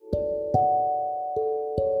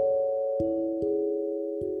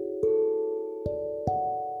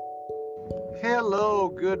Hello,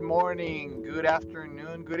 good morning, good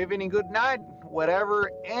afternoon, good evening, good night,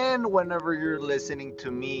 whatever and whenever you're listening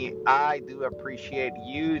to me. I do appreciate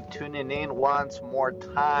you tuning in once more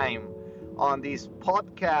time on this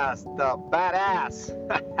podcast, the Badass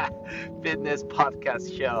Fitness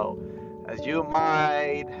Podcast Show. As you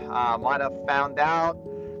might have found out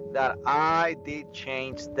that I did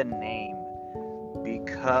change the name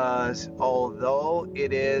because although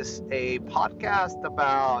it is a podcast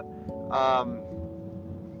about um,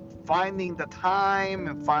 finding the time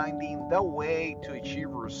and finding the way to achieve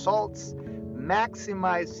results,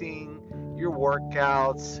 maximizing your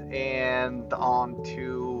workouts, and on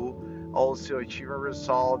to also achieving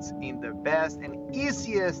results in the best and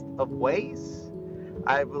easiest of ways.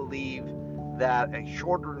 I believe that a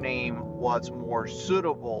shorter name was more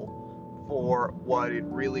suitable for what it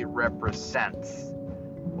really represents,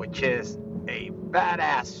 which is a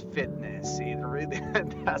badass fitness. It really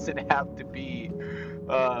doesn't have to be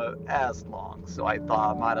as long. So I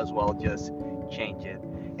thought I might as well just change it.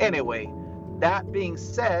 Anyway, that being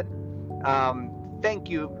said, thank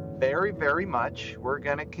you very, very much. We're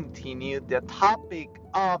going to continue. The topic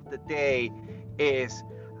of the day is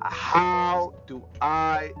how do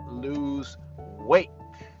I lose weight?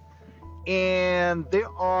 And there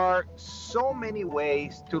are so many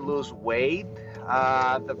ways to lose weight.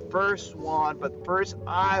 The first one, but first,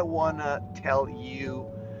 I want to tell you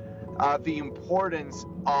the importance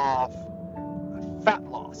of fat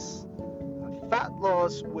loss. Fat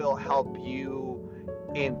loss will help you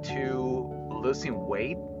into losing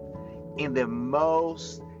weight in the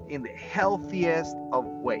healthiest of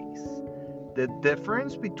ways. The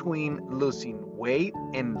difference between losing weight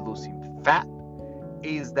and losing fat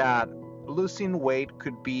is that losing weight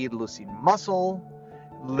could be losing muscle,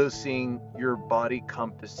 losing your body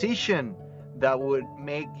composition that would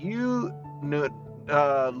make you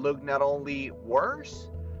look not only worse,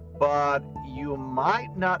 but you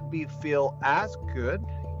might not be feel as good.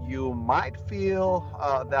 You might feel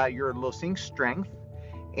that you're losing strength,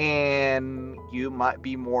 and you might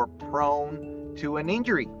be more prone to an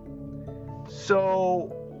injury. So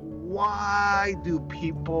why do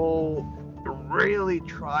people really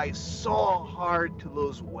try so hard to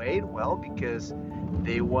lose weight? Well, because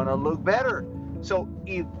they want to look better. So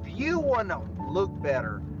if you want to look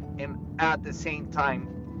better and at the same time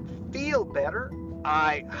feel better,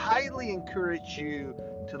 I highly encourage you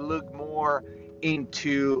to look more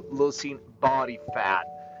into losing body fat.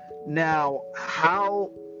 Now,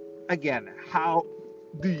 how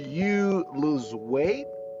do you lose weight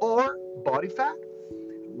or body fat?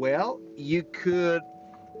 Well, you could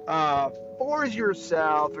force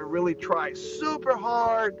yourself and really try super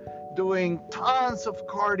hard doing tons of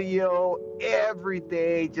cardio every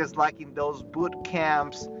day, just like in those boot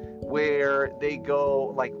camps where they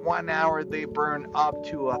go like 1 hour, they burn up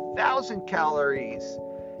to 1,000 calories.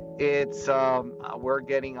 It's we're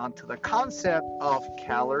getting onto the concept of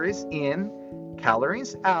calories in,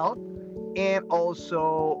 calories out, and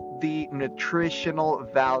also the nutritional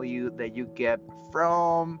value that you get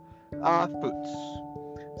from foods.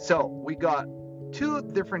 So we got two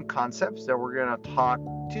different concepts that we're going to talk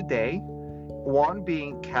today. One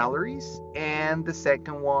being calories, and the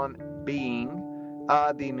second one being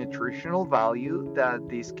the nutritional value that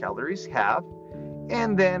these calories have.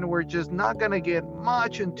 And then we're just not going to get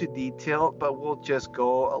much into detail, but we'll just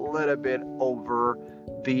go a little bit over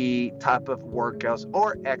the type of workouts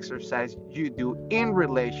or exercise you do in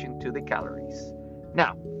relation to the calories.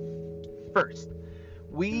 Now, first,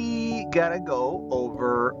 we gotta go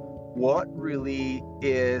over what really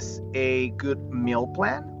is a good meal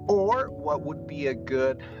plan, or what would be a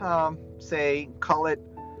good, call it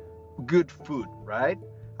good food, right?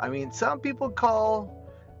 I mean, some people call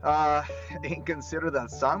and consider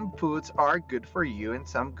that some foods are good for you and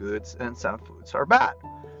some foods are bad.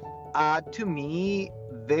 To me,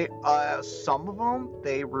 they some of them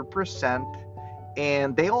they represent,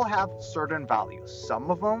 and they all have certain values.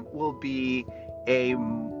 Some of them will be a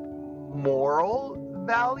moral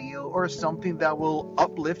value or something that will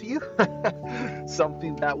uplift you,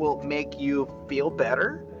 something that will make you feel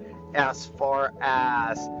better as far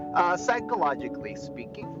as psychologically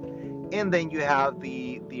speaking. And then you have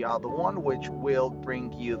the other one, which will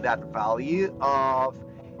bring you that value of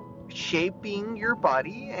shaping your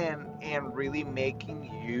body and really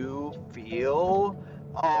making you feel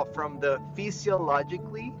from the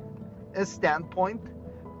physiologically standpoint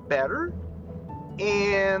better,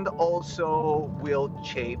 and also will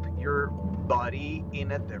shape your body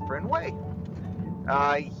in a different way.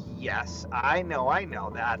 Uh, yes, I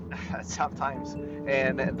know that sometimes,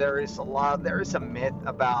 and there is a myth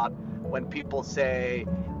about when people say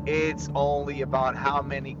It's only about how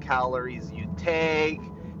many calories you take.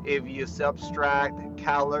 If you subtract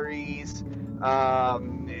calories,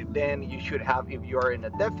 then you should have, if you are in a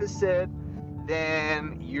deficit,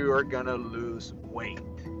 then you're gonna lose weight.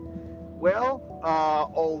 Well,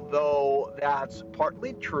 although that's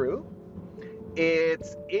partly true,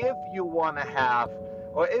 it's if you want to have,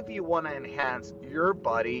 or if you want to enhance your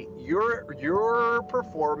body, your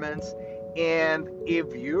performance, and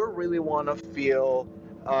if you really want to feel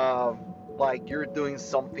uh, like you're doing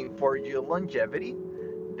something for your longevity,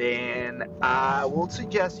 then I will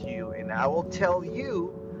suggest you and I will tell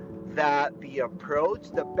you that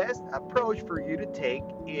the best approach for you to take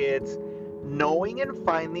is knowing and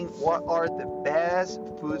finding what are the best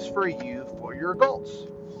foods for you for your goals.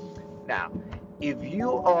 Now, if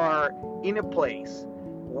you are in a place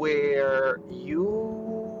where you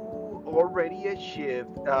already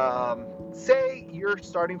achieved, say you're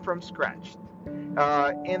starting from scratch,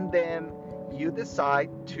 and then you decide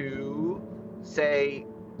to, say,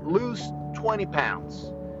 lose 20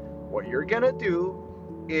 pounds, what you're gonna do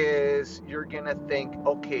is you're gonna think,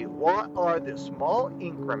 okay, what are the small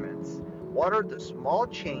increments? What are the small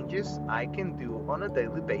changes I can do on a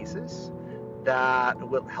daily basis that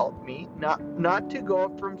will help me not to go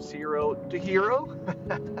from zero to hero,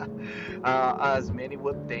 as many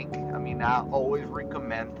would think. I mean, I always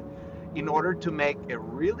recommend, in order to make a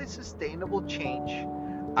really sustainable change,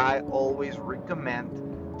 I always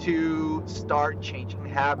recommend to start changing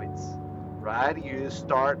habits. Right? You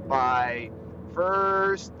start by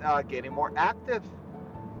first getting more active.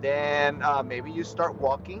 Then maybe you start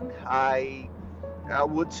walking. I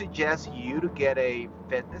would suggest you to get a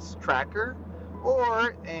fitness tracker,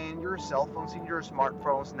 or in your cell phones, in your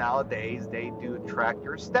smartphones nowadays, they do track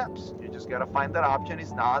your steps. You just got to find that option.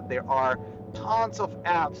 It's not, there are tons of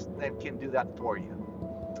apps that can do that for you.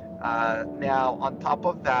 Now, on top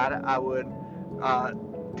of that, I would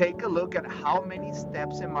take a look at how many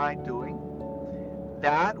steps am I doing.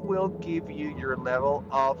 That will give you your level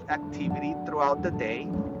of activity throughout the day.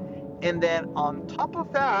 And then on top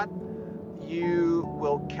of that, you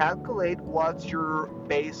will calculate what's your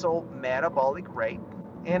basal metabolic rate.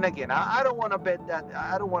 And again, I don't want to bet that,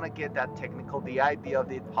 I don't want to get that technical. The idea of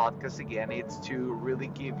the podcast, again, it's to really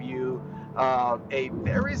give you a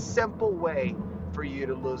very simple way for you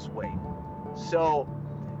to lose weight. So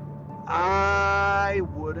I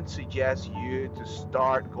wouldn't suggest you to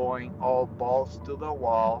start going all balls to the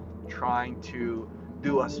wall, trying to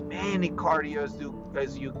do as many cardios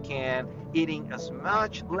as you can, eating as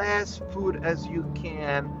much less food as you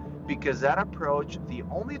can, because that approach, the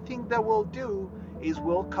only thing that will do is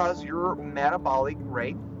will cause your metabolic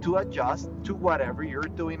rate to adjust to whatever you're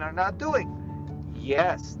doing or not doing.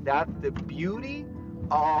 Yes, that's the beauty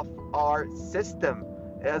of our system.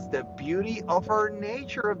 That's the beauty of our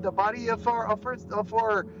nature, of the body, of our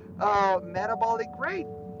metabolic rate.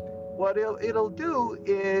 What it'll do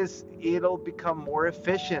is it'll become more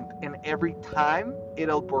efficient, and every time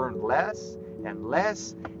it'll burn less and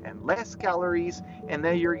less and less calories, and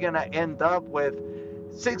then you're gonna end up with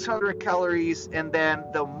 600 calories, and then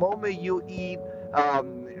the moment you eat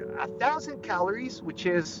 1,000 calories, which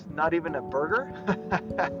is not even a burger,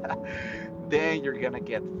 then you're gonna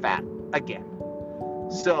get fat again.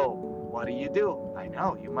 So what do? I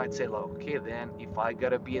know you might say, like, okay, then if I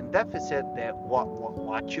gotta be in deficit, then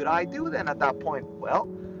what should I do then at that point? Well,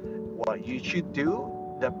 what you should do,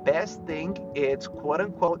 the best thing is, quote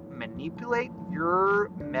unquote, manipulate your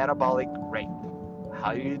metabolic rate.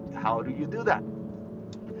 How do you do that?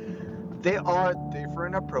 There are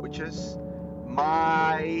different approaches.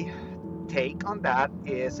 My take on that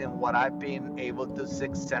is, and what I've been able to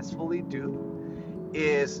successfully do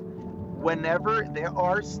is, whenever there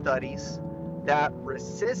are studies that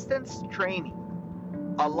resistance training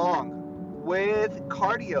along with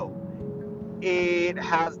cardio, it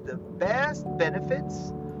has the best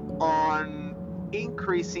benefits on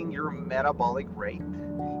increasing your metabolic rate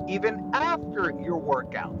even after your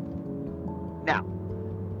workout. Now,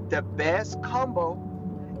 the best combo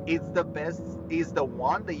is the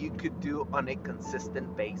one that you could do on a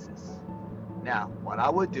consistent basis. Now, what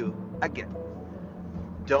I would do, again,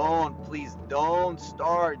 please don't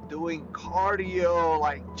start doing cardio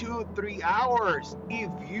like 2-3 hours if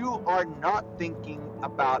you are not thinking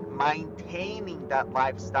about maintaining that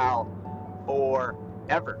lifestyle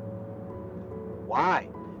forever. Why?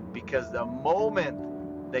 Because the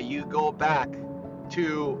moment that you go back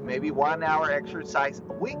to maybe 1 hour exercise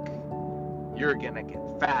a week, you're gonna get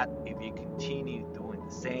fat if you continue doing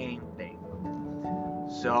the same thing.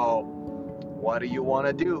 So what do you want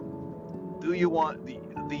to do? Do you want the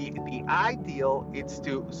ideal is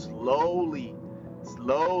to slowly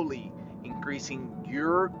slowly increasing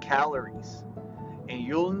your calories. And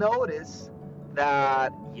you'll notice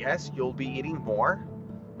that yes, you'll be eating more,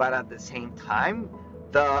 but at the same time,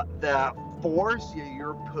 the force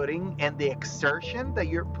you're putting and the exertion that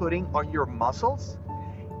you're putting on your muscles,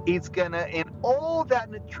 it's gonna, and all that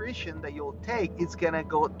nutrition that you'll take, it's gonna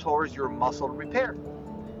go towards your muscle repair.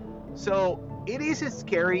 So it is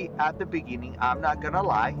scary at the beginning. I'm not gonna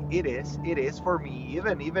lie. It is. It is for me.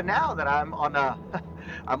 Even now that I'm on a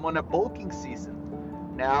I'm on a bulking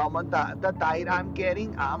season. Now I'm on the diet I'm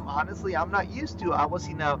getting. I'm not used to. I was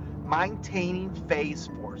in a maintaining phase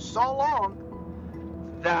for so long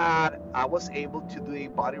that I was able to do a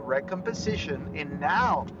body recomposition, and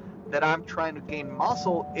now that I'm trying to gain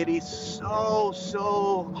muscle, it is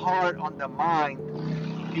so hard on the mind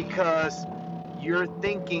because you're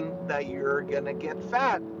thinking that you're gonna get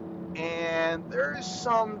fat, and there's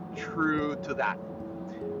some truth to that.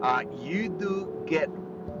 You do get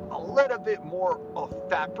a little bit more of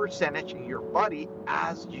fat percentage in your body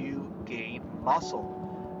as you gain muscle.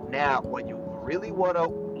 Now, what you really want to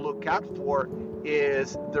look out for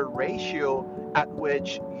is the ratio at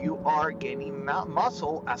which you are gaining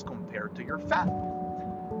muscle as compared to your fat.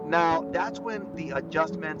 Now, that's when the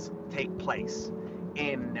adjustments take place.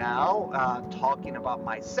 And now, talking about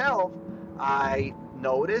myself, I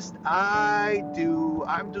noticed I'm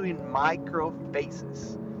doing micro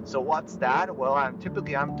phases. So what's that? Well, I'm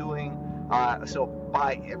doing so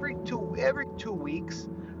by every 2 weeks,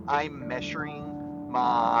 I'm measuring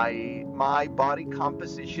my body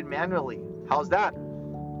composition manually. How's that?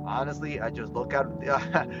 Honestly, I just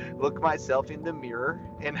look myself in the mirror,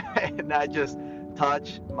 and I just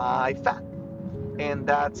touch my fat. And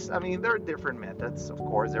that's, I mean, there are different methods. Of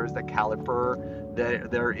course, there's the caliper,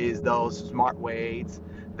 there is those smart weights,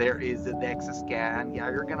 there is the DEXA scan. Yeah,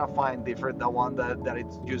 you're gonna find different, the one that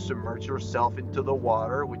it's you submerge yourself into the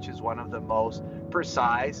water, which is one of the most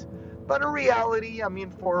precise. But in reality, I mean,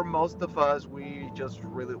 for most of us, we just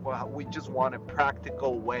want a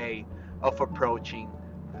practical way of approaching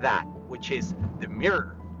that, which is the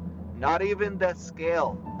mirror, not even the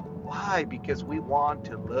scale. Why? Because we want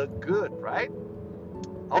to look good, right?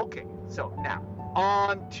 Okay, so now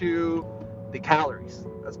on to the calories.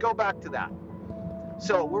 Let's go back to that.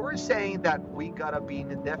 So we were saying that we gotta be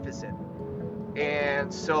in a deficit.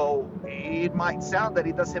 And so it might sound that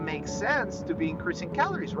it doesn't make sense to be increasing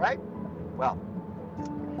calories, right? Well,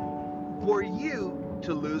 for you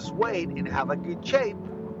to lose weight and have a good shape,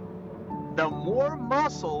 the more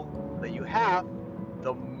muscle that you have,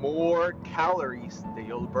 the more calories that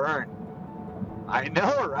you'll burn. I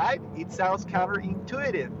know, right? It sounds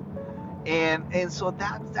counterintuitive. And so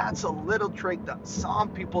that's a little trick that some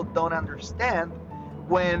people don't understand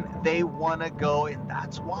when they want to go, and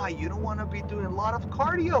that's why you don't want to be doing a lot of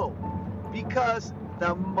cardio, because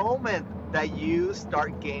the moment that you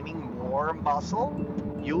start gaining more muscle,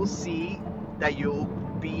 you'll see that you'll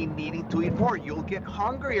be needing to eat more. You'll get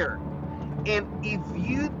hungrier. And if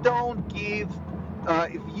you don't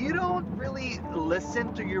really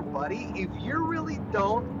listen to your body, if you really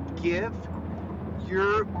don't give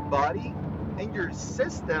your body and your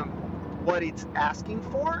system what it's asking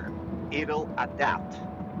for, it'll adapt.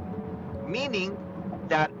 Meaning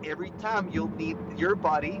that every time your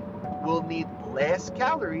body will need less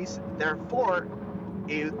calories, therefore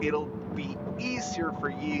it'll be easier for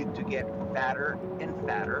you to get fatter and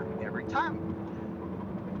fatter every time.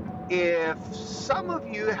 If some of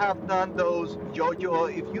you have done those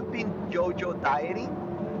if you've been yo-yo dieting,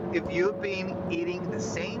 if you've been eating the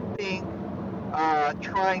same thing,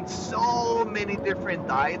 trying so many different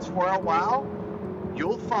diets for a while,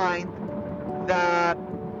 you'll find that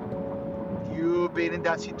you've been in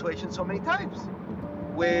that situation so many times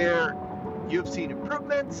where you've seen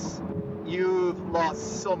improvements, you've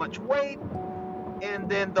lost so much weight, and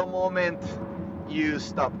then the moment you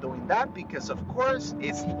stop doing that, because of course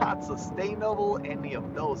it's not sustainable, any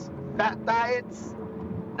of those fat diets,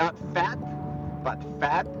 not fat, but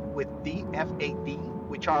fat with D, F-A-D,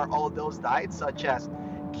 which are all those diets such as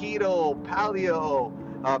keto, paleo,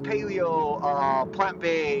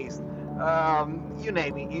 plant-based, you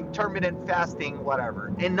name it, intermittent fasting,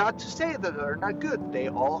 whatever. And not to say that they're not good, they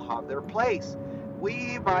all have their place.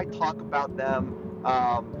 We might talk about them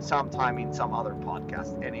sometime in some other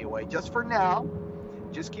podcast. Anyway, just for now,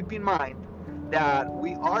 just keep in mind that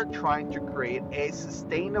we are trying to create a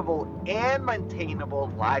sustainable and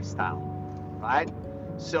maintainable lifestyle, right?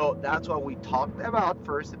 So that's what we talked about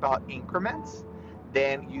first, about increments.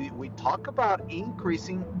 Then we talk about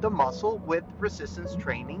increasing the muscle with resistance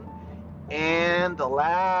training. And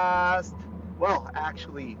one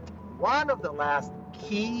of the last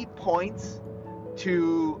key points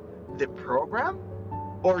to the program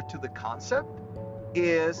or to the concept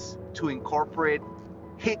is to incorporate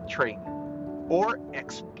HIIT training or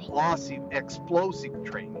explosive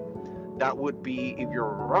training. That would be if you're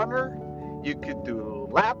a runner, you could do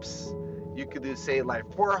laps. You could do say like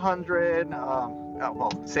 400,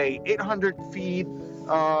 say 800 feet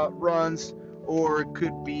runs, or it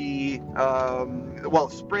could be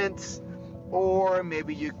sprints, or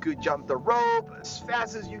maybe you could jump the rope as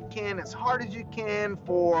fast as you can, as hard as you can,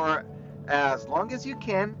 for as long as you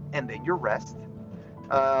can, and then you rest,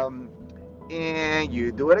 and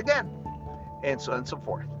you do it again, and so on and so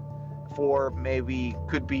forth. For maybe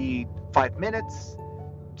could be 5 minutes,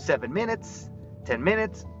 7 minutes, 10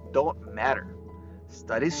 minutes, don't matter.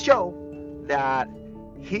 Studies show that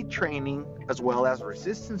HIIT training as well as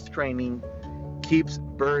resistance training keeps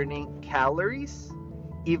burning calories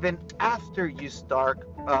even after you stop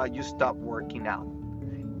working out,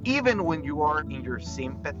 even when you are in your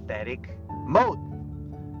sympathetic mode.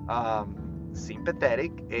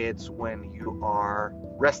 Sympathetic, it's when you are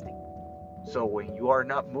resting, so when you are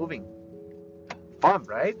not moving. Fun,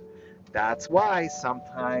 right? That's why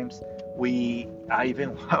sometimes I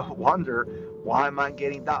even wonder, why am I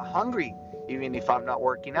getting that hungry even if I'm not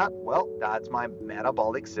working out? Well, that's my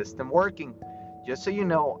metabolic system working. Just so you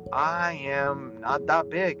know, I am not that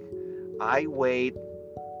big. I weighed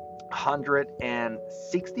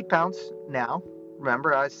 160 pounds now.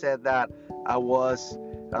 Remember, I said that I was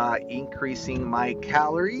increasing my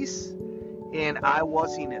calories, and I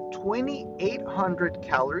was in a 2,800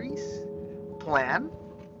 calories plan,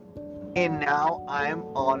 and now I'm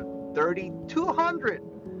on 3,200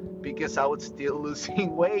 because I was still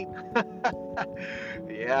losing weight.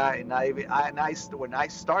 Yeah, and when I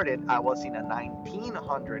started, I was in a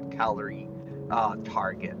 1,900 calorie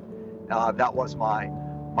target. That was my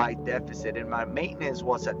deficit, and my maintenance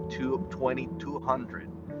was at 2,200.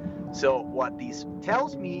 So what this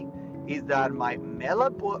tells me is that my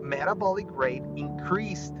metabolic rate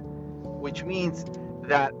increased, which means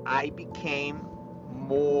that I became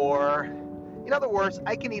more. In other words,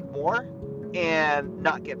 I can eat more and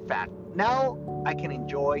not get fat. Now I can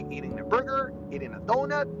enjoy eating a burger, eating a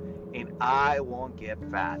donut, and I won't get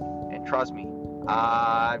fat. And trust me,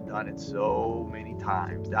 I've done it so many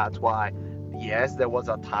times. That's why, yes, there was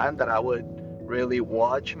a time that I would really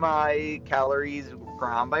watch my calories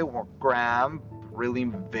gram by gram, really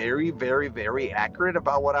very, very, very accurate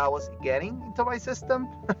about what I was getting into my system.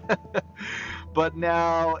 But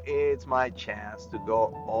now it's my chance to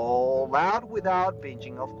go all out without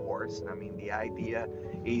binging, of course. I mean, the idea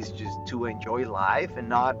is just to enjoy life and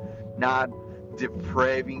not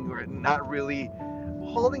depraving or not really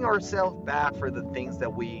holding ourselves back for the things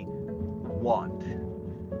that we want.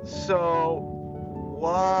 So,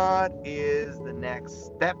 what is the next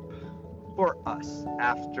step for us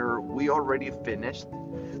after we already finished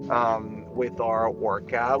with our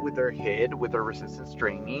workout, with our HIIT, with our resistance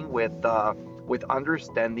training, with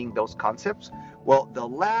understanding those concepts? Well, the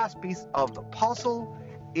last piece of the puzzle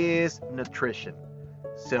is nutrition.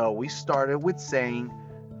 So we started with saying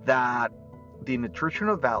that the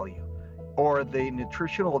nutritional value or the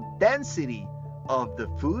nutritional density of the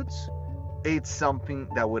foods, it's something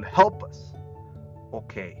that would help us.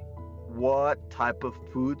 Okay, what type of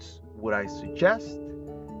foods would I suggest?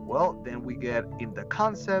 Well, then we get in the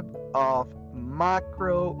concept of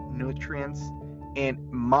macronutrients and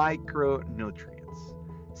micronutrients.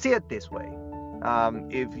 See it this way.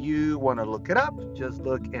 If you want to look it up, just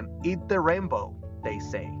look and eat the rainbow, they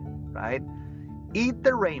say, right? Eat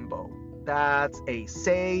the rainbow. That's a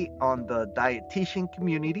say on the dietitian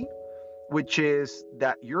community, which is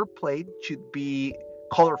that your plate should be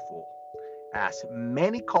colorful. As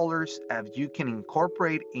many colors as you can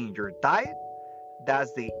incorporate in your diet,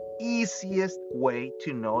 that's the easiest way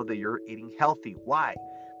to know that you're eating healthy. Why?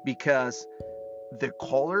 Because the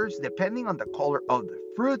colors, depending on the color of the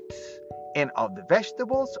fruits and of the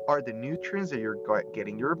vegetables, are the nutrients that you're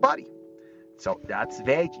getting your body. So that's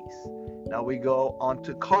veggies. Now we go on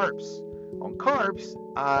to carbs. On carbs,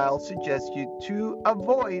 I'll suggest you to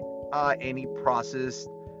avoid any processed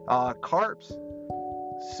carbs.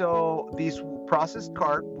 So these processed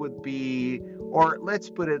carb would be, or let's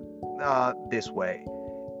put it this way,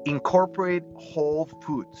 incorporate whole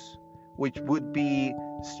foods, which would be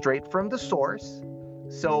straight from the source.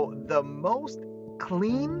 So the most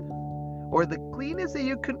clean, or the cleanest that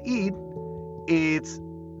you can eat, it's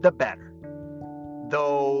the better.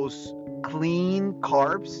 Those clean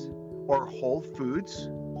carbs or whole foods,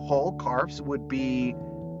 whole carbs would be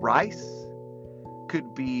rice,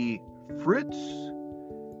 could be fruits,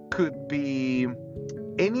 could be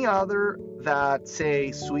any other that,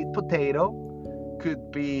 say, sweet potato,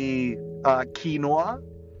 could be quinoa,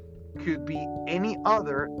 could be any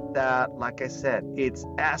other that, like I said, it's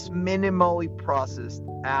as minimally processed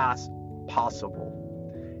as possible.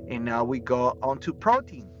 And now we go on to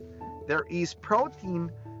protein. There is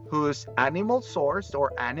protein who's animal sourced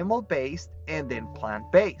or animal based and then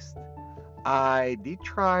plant based. I did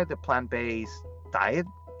try the plant based diet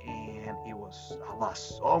and I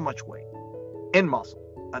lost so much weight and muscle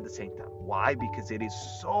at the same time. Why? Because it is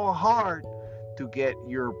so hard to get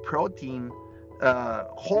your protein,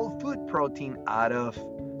 whole food protein out of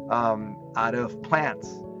plants.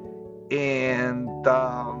 And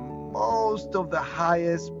most of the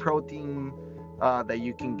highest protein that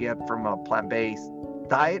you can get from a plant-based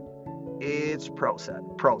diet, it's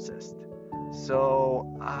processed.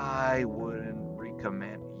 So I wouldn't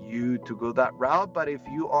recommend you to go that route. But if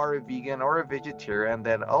you are a vegan or a vegetarian,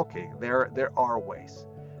 then okay, there are ways.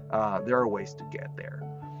 There are ways to get there.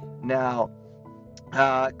 Now,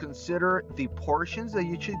 consider the portions that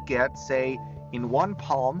you should get. Say in one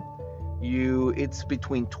palm, it's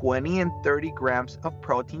between 20 and 30 grams of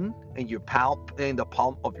protein in the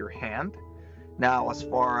palm of your hand. Now, as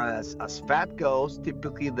far as fat goes,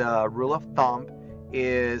 typically the rule of thumb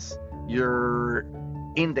is your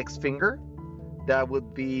index finger. That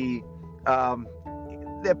would be,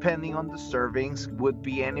 depending on the servings, would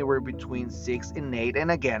be anywhere between 6 and 8. And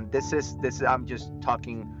again, this is I'm just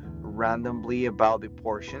talking randomly about the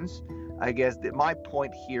portions. I guess that my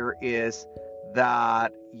point here is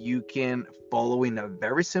that you can follow in a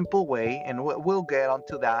very simple way, and we'll get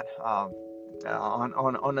onto that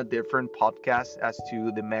on a different podcast as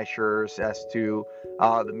to the measures, as to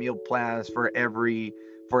the meal plans for every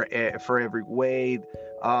weight,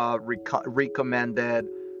 recommended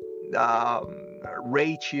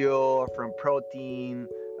ratio from protein,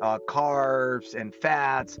 carbs, and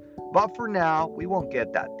fats. But for now, we won't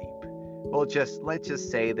get that deep. Let's just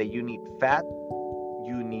say that you need fat,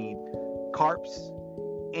 you need carbs,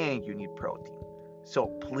 and you need protein. So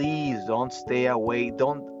please don't stay away.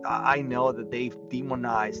 I know that they've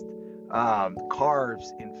demonized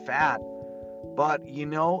carbs and fat, but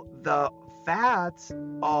the fats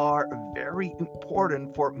are very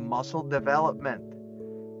important for muscle development.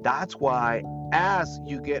 That's why as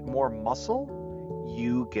you get more muscle,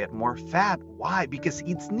 you get more fat. Why? Because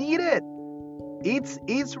it's needed.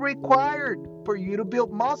 It's required for you to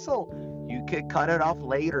build muscle. You can cut it off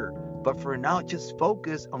later, but for now, just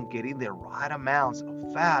focus on getting the right amounts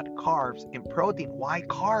of fat, carbs, and protein. Why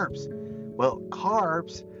carbs? Well,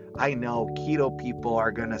 carbs, I know keto people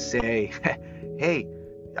are gonna say, hey,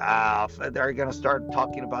 they're gonna start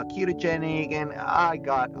talking about ketogenic, and I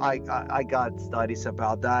got studies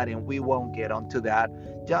about that, and we won't get onto that.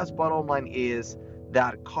 Just bottom line is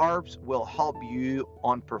that carbs will help you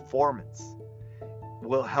on performance,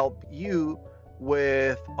 will help you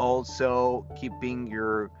with also keeping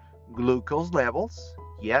your glucose levels.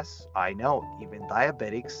 Yes, I know even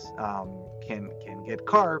diabetics can get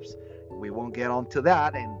carbs. We won't get onto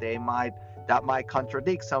that, and that might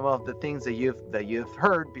contradict some of the things that you've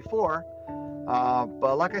heard before.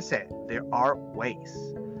 But like I said, there are ways.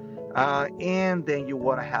 And then you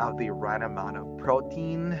want to have the right amount of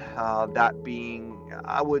protein. That being,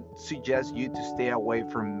 I would suggest you to stay away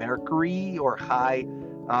from mercury or high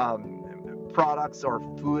products or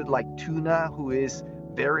food like tuna, who is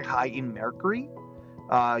very high in mercury.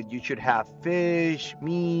 You should have fish,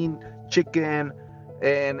 meat, chicken,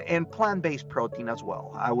 and plant-based protein as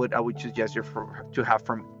well. I would suggest you to have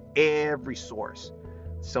from every source,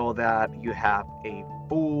 so that you have a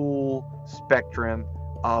full spectrum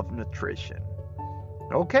of nutrition.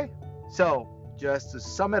 Okay, so just to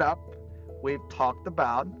sum it up, we've talked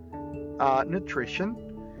about nutrition.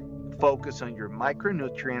 Focus on your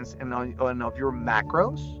micronutrients and on of your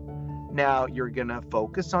macros. Now you're gonna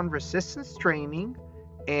focus on resistance training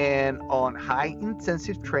and on high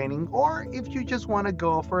intensive training, or if you just want to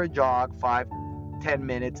go for a jog 5-10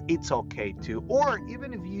 minutes, it's okay too. Or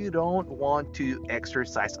even if you don't want to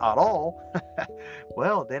exercise at all,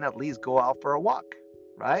 well, then at least go out for a walk,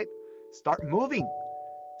 right? Start moving.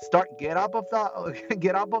 Get up of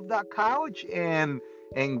that couch and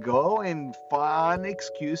go and find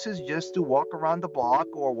excuses just to walk around the block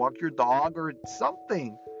or walk your dog or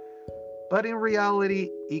something. But in reality,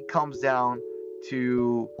 it comes down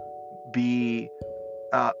to be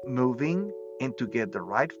moving and to get the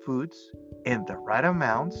right foods and the right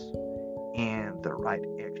amounts and the right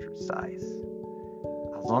exercise.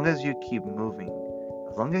 As long as you keep moving,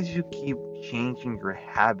 as long as you keep changing your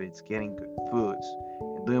habits, getting good foods,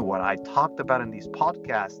 and doing what I talked about in these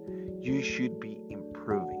podcasts, you should be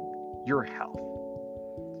improving your health.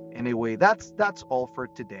 Anyway, that's all for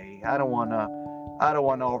today. I don't want to I don't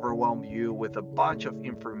want to overwhelm you with a bunch of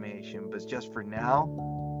information, but just for now,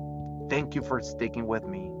 thank you for sticking with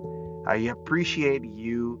me. I appreciate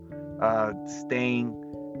you staying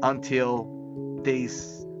until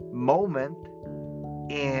this moment.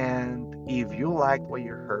 And if you liked what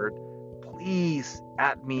you heard, please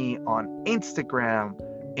add me on Instagram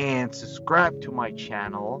and subscribe to my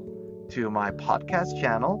channel, to my podcast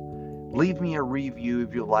channel. Leave me a review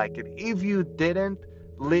if you like it. If you didn't,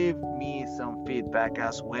 leave me some feedback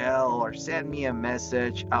as well or send me a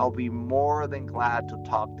message. I'll be more than glad to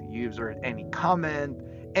talk to you. If there's any comment,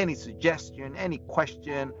 any suggestion, any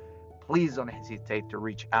question, please don't hesitate to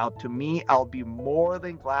reach out to me. I'll be more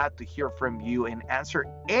than glad to hear from you and answer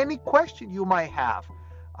any question you might have.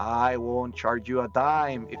 I won't charge you a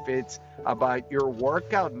dime. If it's about your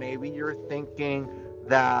workout, maybe you're thinking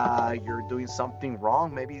that you're doing something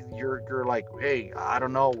wrong. Maybe you're like, hey, I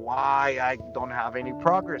don't know why I don't have any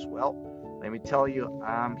progress. Well, let me tell you,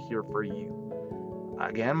 I'm here for you.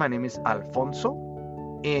 Again, my name is Alfonso,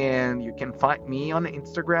 and you can find me on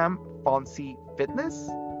Instagram, Fonsi Fitness,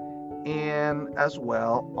 and as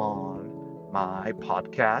well on my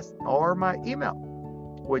podcast or my email,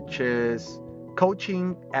 which is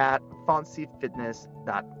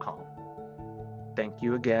coaching@fonsifitness.com. Thank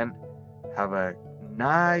you again. Have a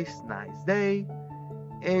nice day,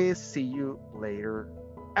 and see you later,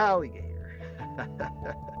 alligator.